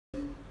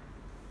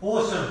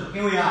Awesome.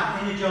 Here we are,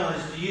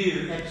 ENERGISED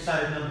You,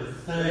 episode number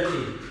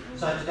 30.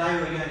 So today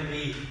we're going to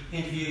be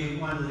interviewing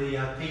one of the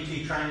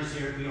PT trainers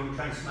here at Beyond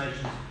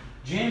Transformations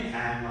Gym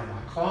and one of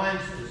my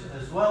clients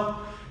as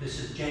well. This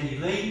is Jenny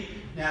Lee.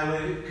 Now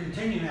we're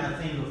continuing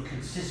our theme of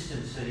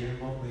consistency and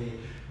what we're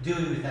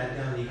doing with our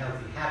daily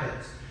healthy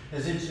habits.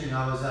 It's interesting,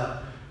 I was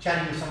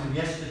chatting with someone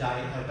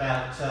yesterday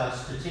about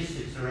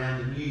statistics around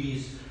the New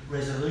Year's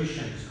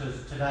resolutions,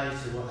 because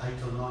today's the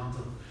 8th or 9th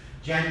of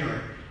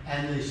January.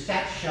 And the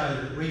stats show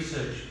that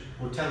research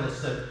will tell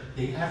us that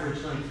the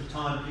average length of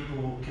time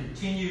people will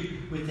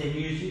continue with their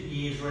New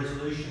Year's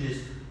resolution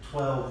is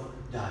 12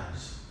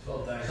 days.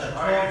 12 days. So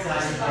 12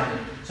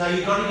 days. So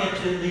you've got to get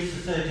to at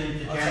least the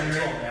 13th of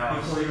January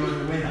before you're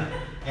the winner.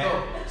 Yeah.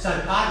 Cool. So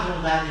part of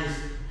all that is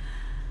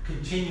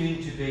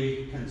continuing to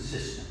be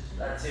consistent.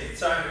 That's it.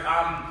 So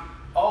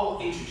I'll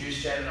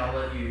introduce Jen and I'll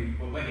let you,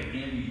 we're going to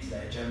interview you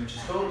today, Jen, which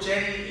is cool.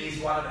 Jenny is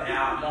one of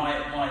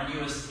my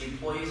newest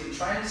employees and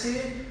trainers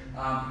here.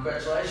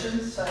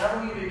 Congratulations. So how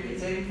long have you been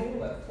PTing for?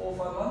 About 4 or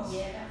 5 months?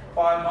 Yeah,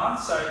 5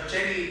 months. So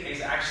Jenny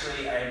is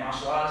actually a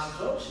martial artist as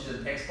well. She's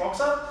an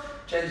ex-boxer.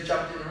 Jen's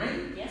jumped in the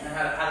ring and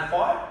had a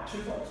fight. 2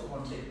 fights or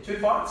 1 team? 2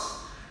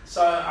 fights.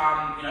 So,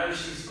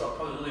 she's got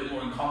probably a little bit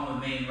more in common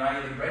with me and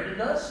Ray than Brendan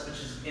does, which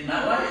is in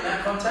that way, in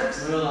that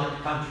context. We all like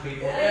to punch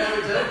people. Yeah,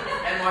 we do.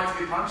 And like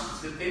to be punched.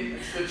 It's a good thing.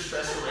 It's good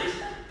stress release.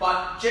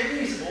 But Jenny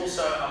is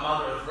also a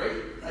mother of 3,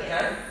 okay?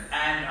 Yes.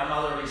 And a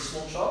mother of a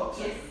small child,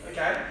 yes.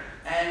 okay?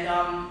 And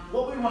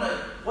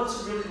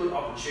what's a really good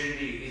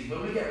opportunity is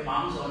when we get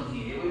mums on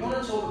here, we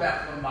want to talk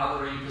about from a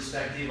mothering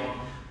perspective of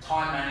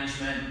time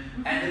management.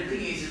 And the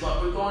thing is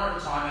like we've gone over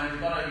time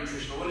management, we've gone over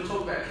nutrition, but we're going to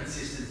talk about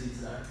consistency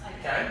today.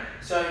 Okay?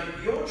 So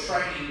your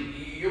training,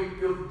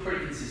 you're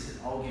pretty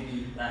consistent. I'll give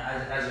you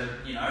that as a,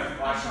 you're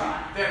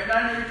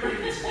pretty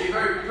consistent.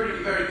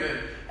 You're very good.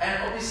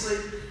 And obviously,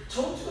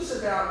 talk to us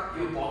about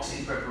your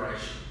boxing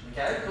preparation.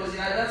 Okay, because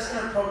that's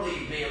going to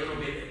probably be a little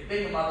bit,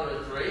 being a mother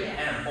of 3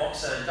 and a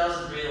boxer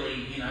doesn't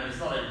really, it's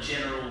not a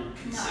general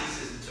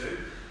consistency.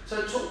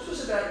 So talk to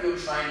us about your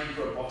training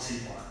for a boxing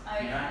fight.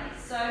 Okay,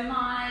 so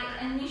my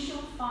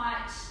initial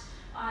fight,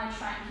 I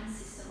trained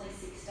consistently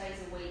 6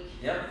 days a week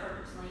for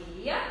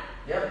approximately a year.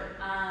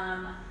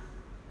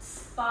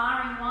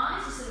 Sparring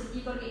wise,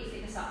 you've got to get your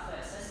fitness up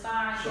first. So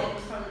sparring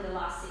was probably the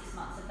last 6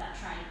 months of that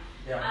training.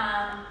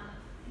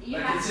 You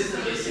have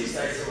consistently to 6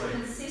 days a week.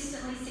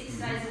 Consistently 6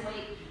 days a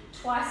week.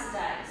 Twice a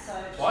day. So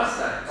twice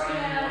a day? 2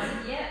 hours,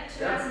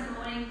 2 hours in the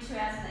morning, 2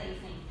 hours in the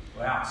evening.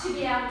 Wow. To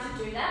be able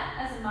to do that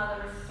as a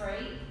mother of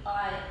 3,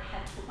 I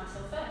had to put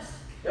myself first.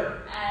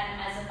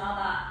 And as a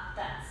mother,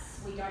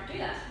 we don't do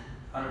that.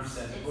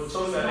 100%. We're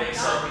talking about being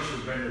selfish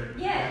with Brendan.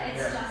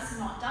 It's just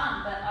not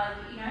done. But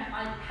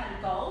I had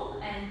a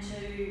goal, and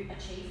to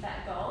achieve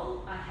that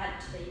goal, I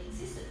had to be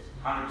consistent.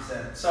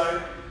 100%.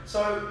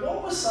 So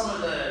what was some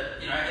of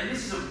the, and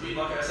this is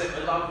like I said,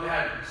 we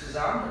had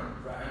Suzanne,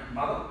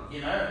 mother,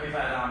 we've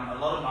had a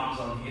lot of mums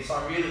on here, so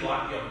I really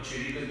like the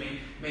opportunity because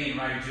me and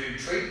Ray do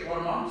treat a lot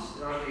of mums.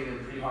 I think they're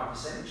a pretty high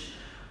percentage.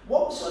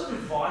 What sort of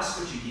advice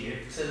would you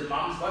give to the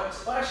mums?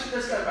 Actually,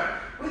 let's go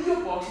back. With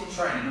your boxing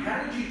training,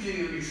 how did you do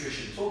your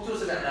nutrition? Talk to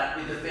us about that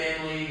with the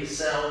family,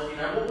 yourself.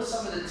 What were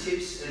some of the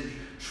tips and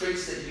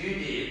tricks that you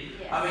did?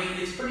 I mean,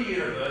 it's pretty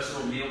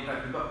universal meal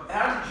prepping, but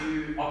how did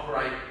you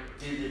operate?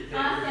 I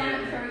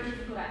found it very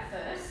difficult at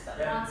first, but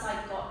once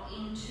I got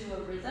into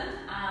a rhythm,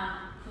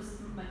 because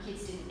my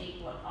kids didn't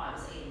eat what I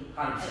was eating.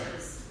 100%. It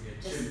was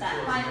just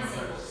that plain and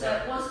simple. So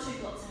it was 2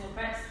 blocks of meal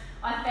preps.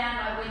 I found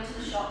I went to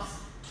the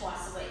shops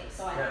twice a week.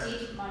 So I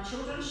did my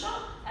children's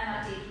shop and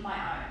I did my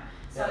own.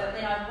 So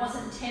then I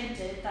wasn't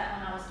tempted that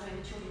when I was doing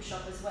the children's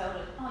shop as well,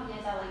 they'll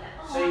eat that.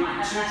 So you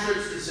did 2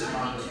 trips to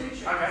supermarket? I did 2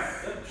 trips.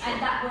 Okay.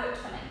 And that worked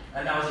for me.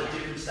 And that was at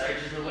different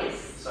stages of the week?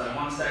 Yes. So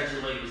one stage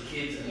of the week was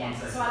kids and one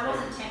stage so I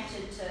wasn't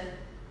tempted to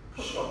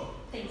put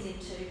things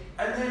into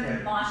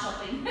my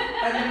shopping.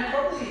 And then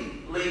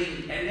probably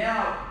leading, and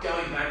now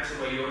going back to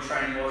where your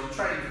training was, you're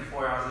training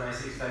for 4 hours a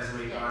day, 6 days a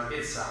week, guys,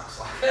 it sucks.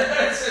 Like,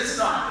 it's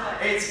not,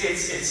 I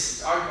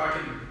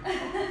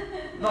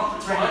can,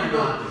 not for 12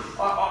 months.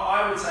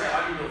 I would say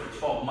I didn't do it for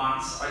 12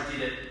 months. I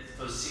did it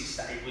for 6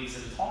 to 8 weeks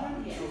at a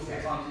time, 2 or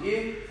 4 times a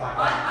year. I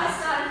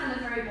started from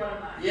the very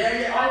bottom up.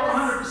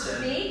 I was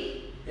 100%. Big.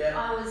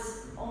 I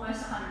was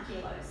almost 100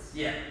 kilos.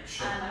 Yeah,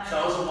 sure. So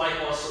it was a weight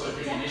loss sort of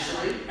thing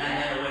initially, and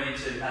then it went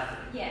into athlete.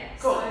 Yeah,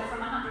 cool. So from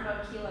 100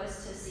 odd kilos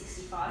to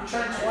 65. You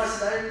train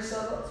twice a day, you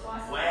said that?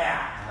 Twice a day.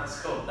 Wow,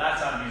 that's cool.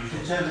 That's unusual.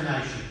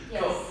 Determination.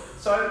 Yes. Cool.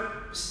 So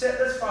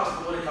let's fast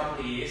forward a couple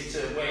of years to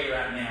where you're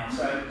at now.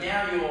 So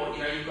now you've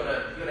got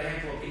a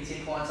handful of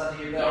PT clients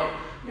under your belt.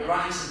 You're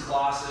running some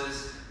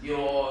classes.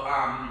 You're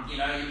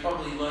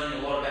probably learning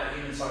a lot about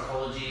human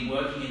psychology,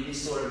 working in this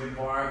sort of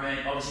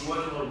environment. Obviously, you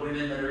work with a lot of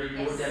women that are in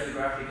your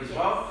demographic as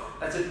well.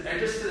 And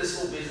just for the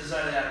small business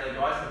owner out there,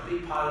 guys, a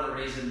big part of the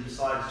reason,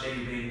 besides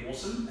Jenny being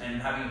awesome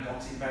and having a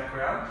boxing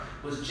background,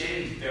 was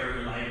Jenny's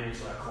very relatable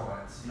to our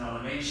clients. You know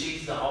what I mean?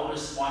 She's the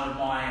oldest one of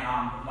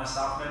my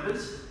staff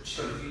members.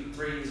 She's got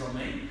 3 years on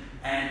me.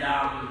 and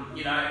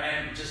you know,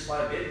 and just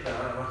play a bit, but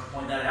I don't like to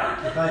point that out.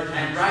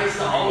 And raise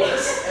the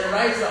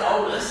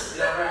oldest,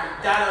 you know,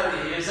 dad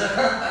over here.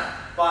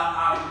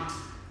 But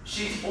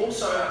she's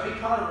also a big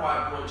part of why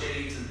I brought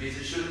Jenny into the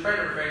business. She was a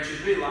friend of a friend. She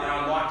was really like,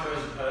 I liked her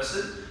as a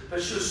person,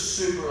 but she was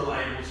super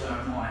relatable to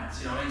her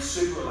clients. You know, and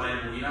super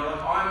relatable. You know,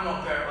 like I'm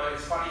not very. Like,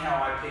 it's funny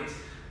how I picked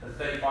the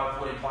 35,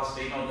 40 plus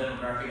female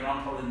demographic, and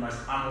I'm probably the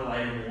most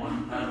unrelatable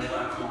one out of all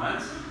our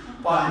clients.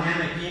 But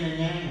dynamic yin and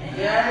yang.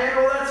 Yeah,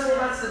 well,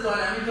 that's the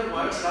dynamic that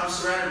works, and I'm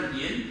surrounded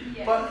with yin.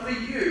 Yeah. But for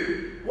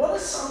you, what are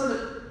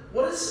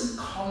some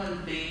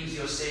common themes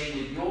you're seeing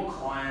with your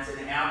clients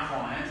and our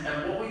clients,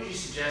 and what would you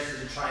suggest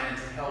as a trainer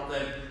to help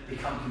them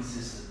become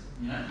consistent?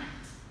 You know.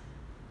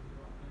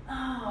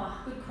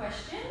 Oh, good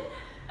question.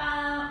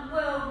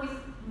 Well, with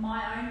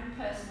my own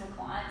personal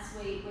clients,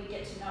 we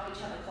get to know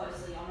each other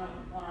closely on a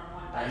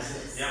one-on-one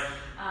basis.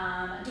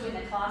 Yep. Doing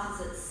the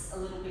classes, it's a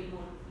little bit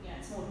more,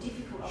 it's more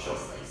difficult,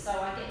 obviously. Sure. So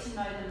I get to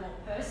know them more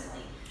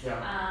personally.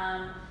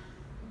 Yeah.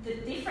 The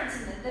difference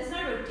there's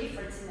no real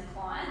difference in the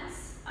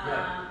clients.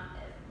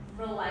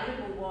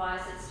 Relatable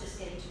wise, it's just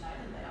getting to know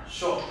them better.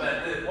 Sure, but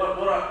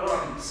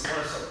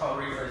I'll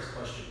rephrase the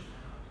question.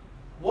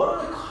 What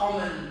are the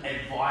common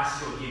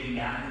advice you're giving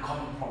out and the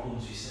common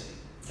problems you see?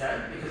 Okay,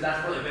 because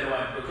that's probably a better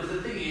way. Because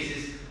the thing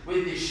is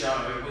with this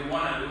show, we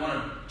want to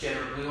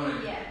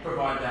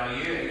provide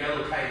value and go,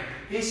 look, hey,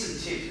 here's some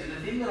tips. And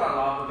the thing that I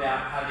love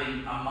about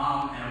having a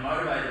mum and a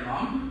motivated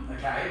mum,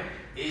 okay,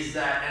 is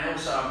that, and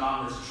also a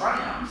mum that's a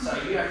trainer. So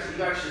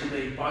you've actually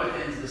been both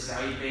ends of the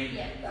scale. You've been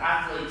the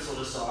athlete sort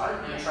of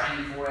side, you're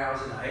training 4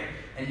 hours a day,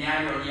 and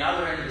now you're on the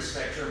other end of the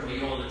spectrum where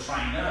you're the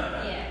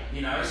trainer. Yeah.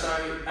 You know,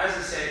 so as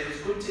I said, it was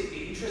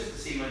interesting to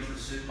see you went to the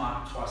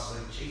supermarket twice a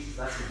week. Jesus,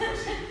 that's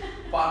impressive.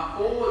 But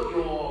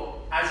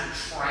as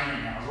a trainer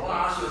now, I want to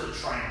ask you as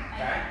a trainer,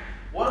 okay?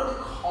 What are the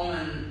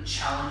common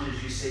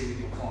challenges you see with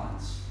your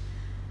clients?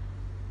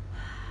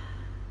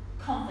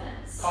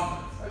 Confidence.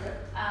 Okay.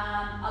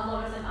 A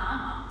lot of them are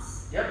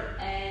mums. Yep.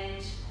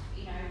 And,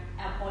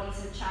 our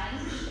bodies have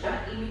changed,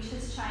 our image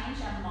has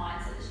changed, our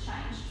mindset has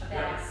changed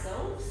about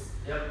ourselves.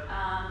 Yep.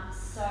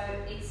 So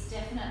it's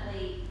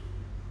definitely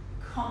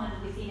common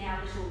within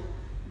our little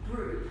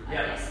group, I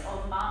guess,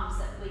 of mums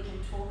that we can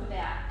talk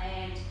about.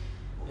 And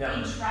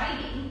in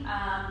training,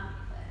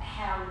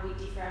 how we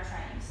differ our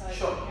training. So,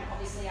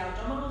 obviously our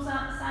abdominals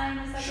aren't the same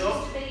as they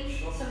used to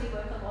be, so we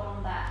work a lot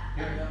on that.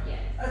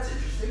 That's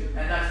interesting.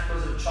 And that's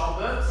because of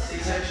childbirth,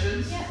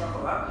 C-sections, stuff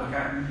like that.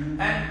 Okay.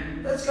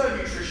 And let's go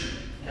nutrition.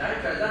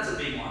 Okay, that's a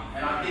big one.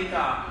 And I think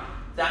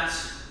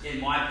that's, in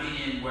my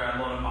opinion, where a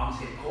lot of mums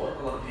get caught,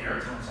 a lot of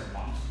parents, I won't say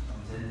mums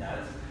and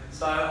dads.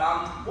 So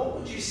what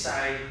would you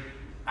say,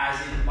 as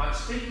in, like,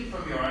 speaking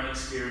from your own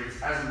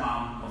experience as a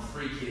mum of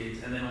 3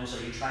 kids, and then also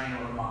you're training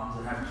a lot of mums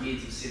that have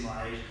kids of similar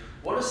age,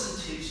 what are some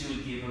tips you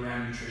would give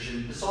around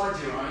nutrition,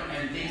 besides your own,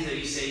 and things that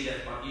you see that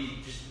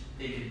you just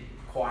think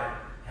are quite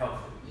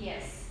helpful?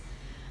 Yes.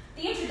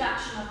 The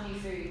introduction of new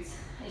foods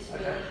is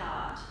really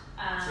hard.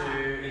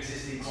 To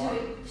existing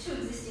clients? To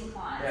existing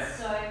clients.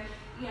 So,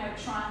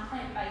 trying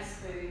plant-based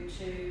food,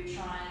 to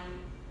trying,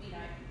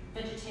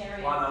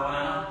 vegetarian,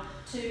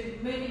 to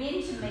moving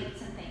into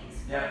meats and things,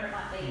 whatever it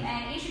might be,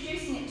 and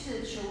introducing it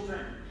to the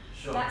children.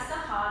 Sure. That's the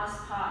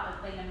hardest part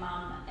of being a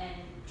mum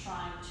and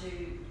trying to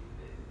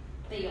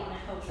be on a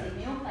healthy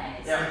meal plan.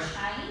 It's a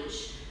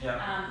change.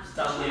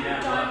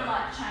 Children don't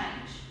like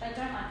change. They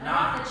don't like. They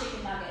love their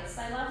chicken nuggets.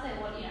 They love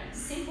their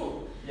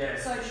simple. Yeah.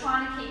 So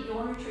trying to keep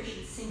your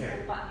nutrition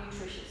simple but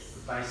nutritious.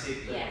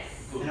 Basic.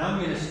 Yes. Good. And I'm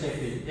going to step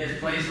in. Yes,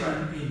 please.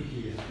 In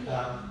here.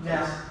 Now,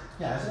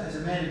 as a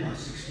man in my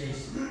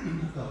 60s,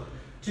 I've got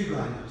 2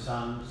 grown-up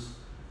sons,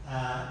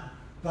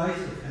 both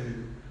of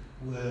whom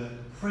were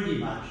pretty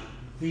much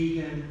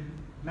vegan,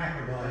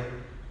 macrobiotic,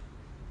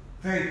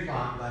 very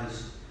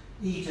plant-based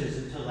eaters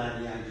until they were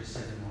the age of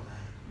 7 or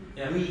 8.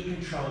 Yeah. We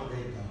controlled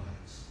their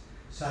diets.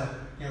 So,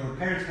 when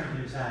parents come to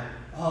me and say,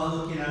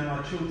 oh, look,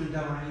 my children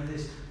don't want to eat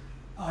this,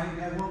 I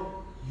go,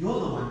 well, you're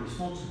the one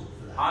responsible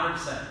for that.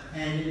 100%.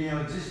 And in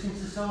our existing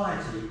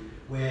society,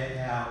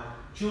 where our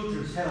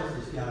children's health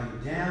is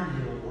going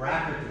downhill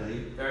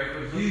rapidly, very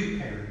quickly, you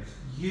parents,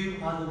 you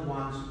are the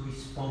ones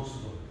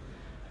responsible.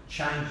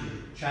 Change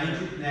it.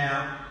 Change it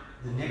now.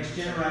 The next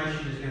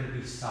generation is going to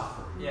be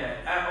suffering.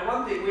 Yeah.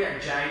 One thing, we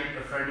had Jade,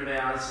 a friend of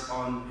ours,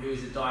 who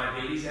is a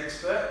diabetes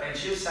expert, and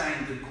she was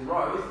saying the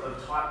growth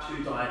of type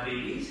 2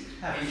 diabetes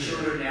in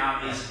children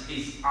now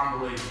is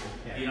unbelievable.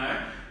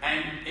 Yeah.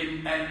 And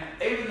even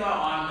though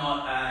I'm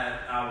not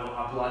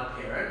a blood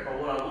parent, but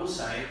what I will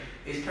say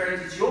is,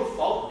 parents, it's your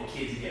fault that the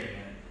kids are getting it.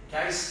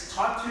 Okay,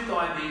 type 2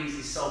 diabetes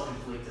is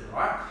self-inflicted,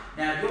 right?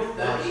 Now, if you're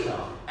 30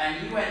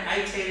 and you went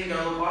 18 and go,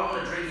 look, I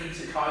want to drink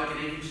heaps of Coke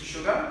and eat heaps of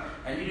sugar,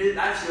 and you do,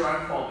 that's your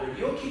own fault. But if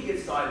your kid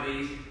gets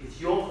diabetes, it's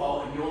your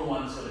fault and you're the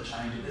one that's got to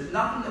change it. There's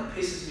nothing that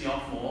pisses me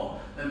off more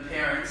than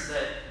parents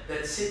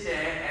that sit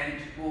there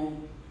and will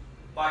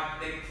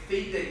like they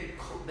feed their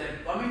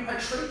I mean, a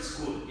treat's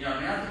good. You know what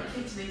I mean? I think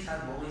kids need to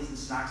have lollies and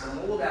snacks, and I'm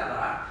all about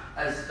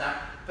that as that.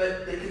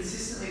 But they're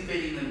consistently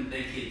feeding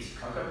their kids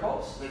Cocoa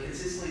Pops. They're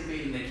consistently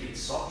feeding their kids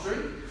soft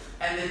drink,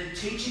 and they're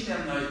teaching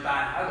them those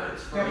bad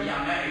habits from a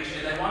young age.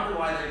 And they wonder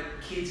why their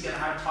kids going to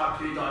have type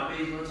 2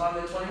 diabetes by the time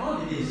they're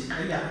 21. It is.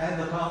 Yeah,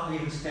 and look, I'll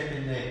even step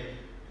in there.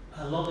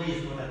 A lolly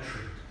is not a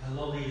treat. A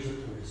lolly is a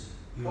poison.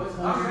 You are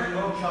poisoning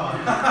your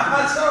child.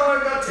 That's how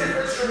I got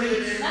different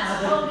treats.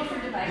 That's a whole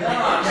different debate. The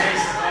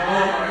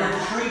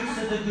treats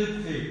are the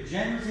good food.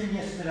 Jen was in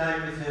yesterday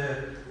with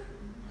her,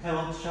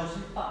 how old's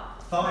Chelsea?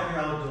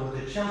 5-year-old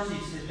daughter. Chelsea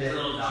said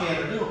that she had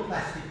a little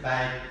plastic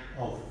bag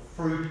of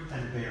fruit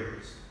and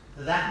berries.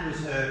 That was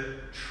her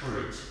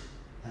treat.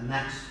 And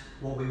that's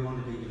what we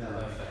want to be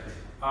developing.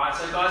 Alright,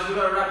 so guys, we've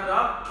got to wrap it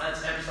up.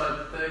 That's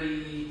episode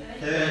 30.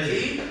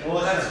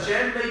 Awesome. That's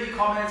Jen. Leave your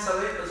comments. I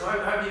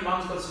hope your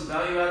mum's got some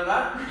value out of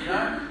that. You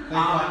know?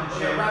 We're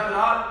going to wrap it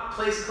up.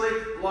 Please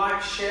click,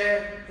 like,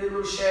 share, hit the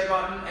little share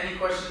button. Any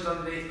questions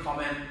underneath,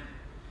 comment.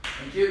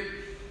 Thank you.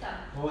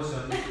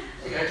 Awesome. There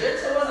you go, Jen.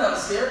 So it wasn't that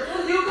scary.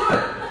 You're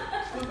good.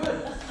 You're good.